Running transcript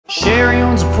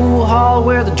pool hall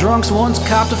where the drunks once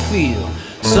copped a feel.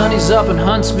 Sonny's up in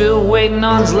Huntsville waiting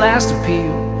on his last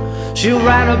appeal. She'll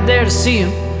ride up there to see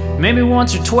him, maybe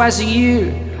once or twice a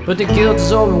year, but the guilt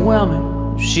is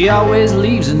overwhelming, she always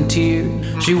leaves in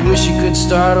tears. She wishes she could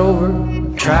start over,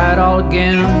 try it all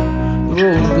again. The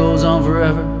road goes on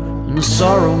forever, and the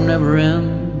sorrow never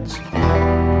ends.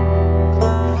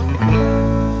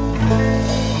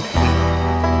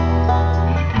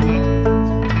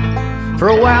 For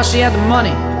a while she had the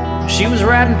money, she was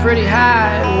riding pretty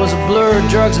high. It was a blur of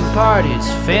drugs and parties,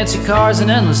 fancy cars and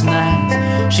endless nights.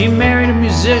 She married a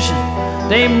musician,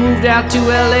 they moved out to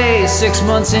LA. 6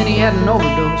 months in he had an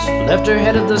overdose, left her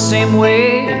headed the same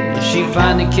way. She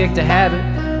finally kicked the habit,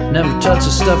 never touched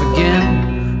the stuff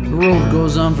again. The road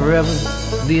goes on forever,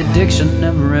 the addiction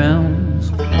never ends.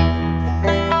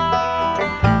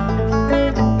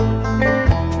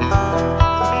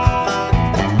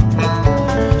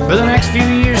 For the next few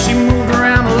years she moved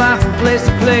around a lot from place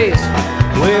to place.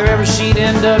 Wherever she'd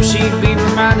end up, she'd be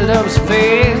reminded of his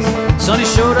face. Sonny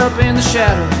showed up in the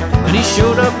shadow, and he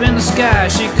showed up in the sky.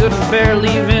 She couldn't bear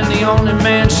leaving the only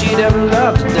man she'd ever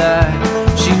loved to die.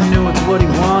 She knew it's what he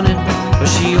wanted, but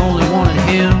she only wanted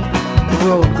him. The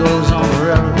road goes on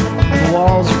forever, the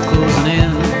walls are closing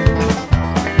in.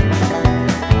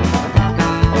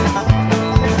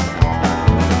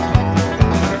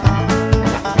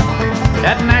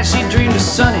 That night she dreamed of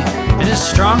Sonny in his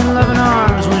strong and loving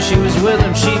arms. When she was with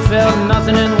him, she felt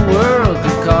nothing in the world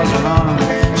could cause her harm.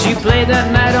 She played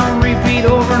that night on repeat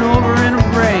over and over in her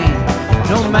brain.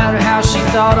 No matter how she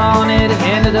thought on it, it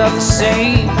ended up the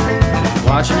same.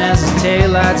 Watching as his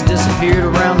taillights disappeared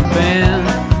around the bend.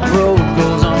 The road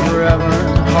goes on forever,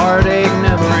 and the heartache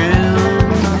never ends.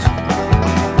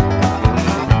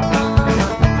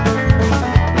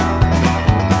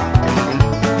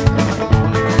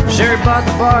 Sherry bought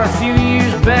the bar a few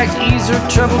years back to ease her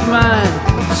troubled mind.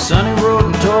 Sonny wrote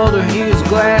and told her he was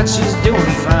glad she's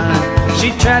doing fine. She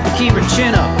tried to keep her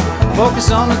chin up,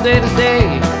 focus on the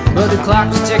day-to-day, but the clock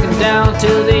was ticking down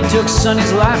till they took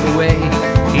Sonny's life away.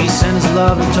 He sent his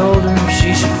love and told her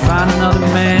she should find another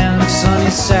man. Sonny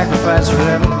sacrificed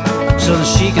forever so that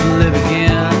she could live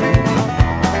again.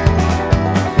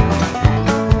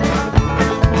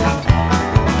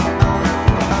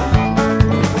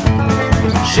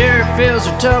 Sherry fills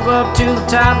her tub up to the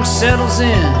top and settles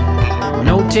in.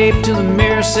 No tape to the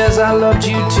mirror says I loved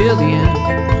you till the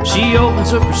end. She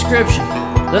opens her prescription,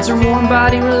 lets her warm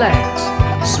body relax,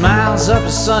 smiles up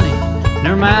at Sonny, in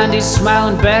her mind he's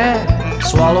smiling back.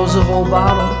 Swallows the whole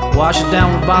bottle, wash it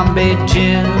down with Bombay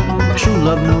gin. True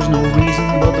love knows no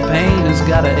reason, but the pain has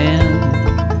gotta end.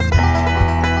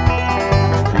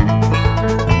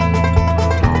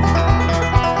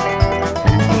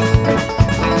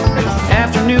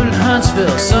 Afternoon in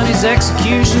Huntsville, Sonny's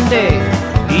execution day.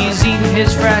 He's eating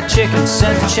his fried chicken,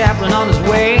 sent the chaplain on his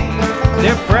way.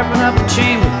 They're prepping up the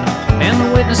chamber, and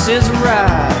the witnesses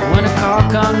arrive. When a call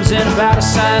comes in about a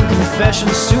signed confession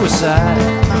of suicide,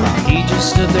 he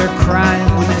just stood there crying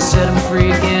when they set him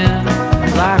free again.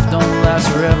 Life don't last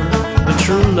forever, but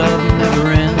true love never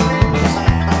ends.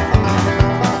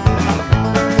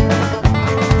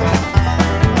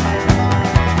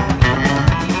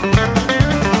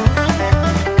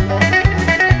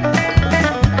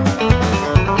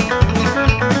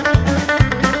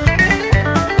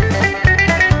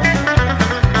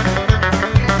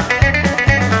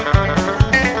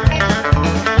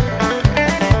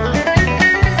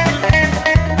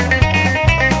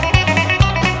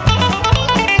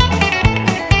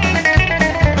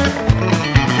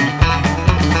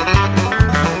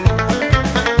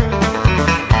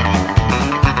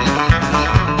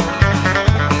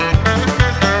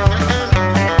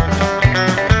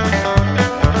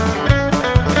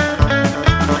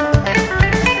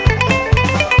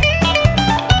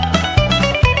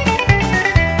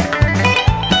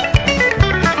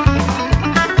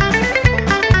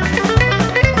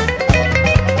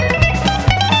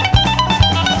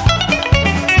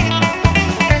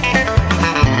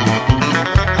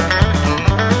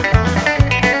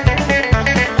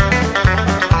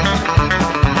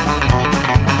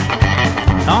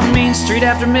 Street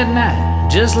after midnight,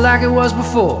 just like it was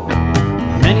before.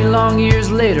 Many long years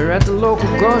later at the local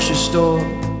grocery store,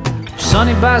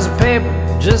 Sonny buys a paper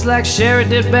just like Sherry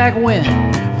did back when.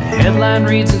 The headline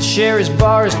reads that Sherry's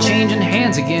bar is changing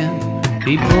hands again.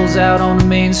 He pulls out on the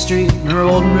main street in her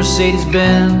old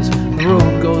Mercedes-Benz. The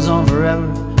road goes on forever,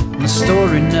 and the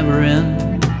story never ends.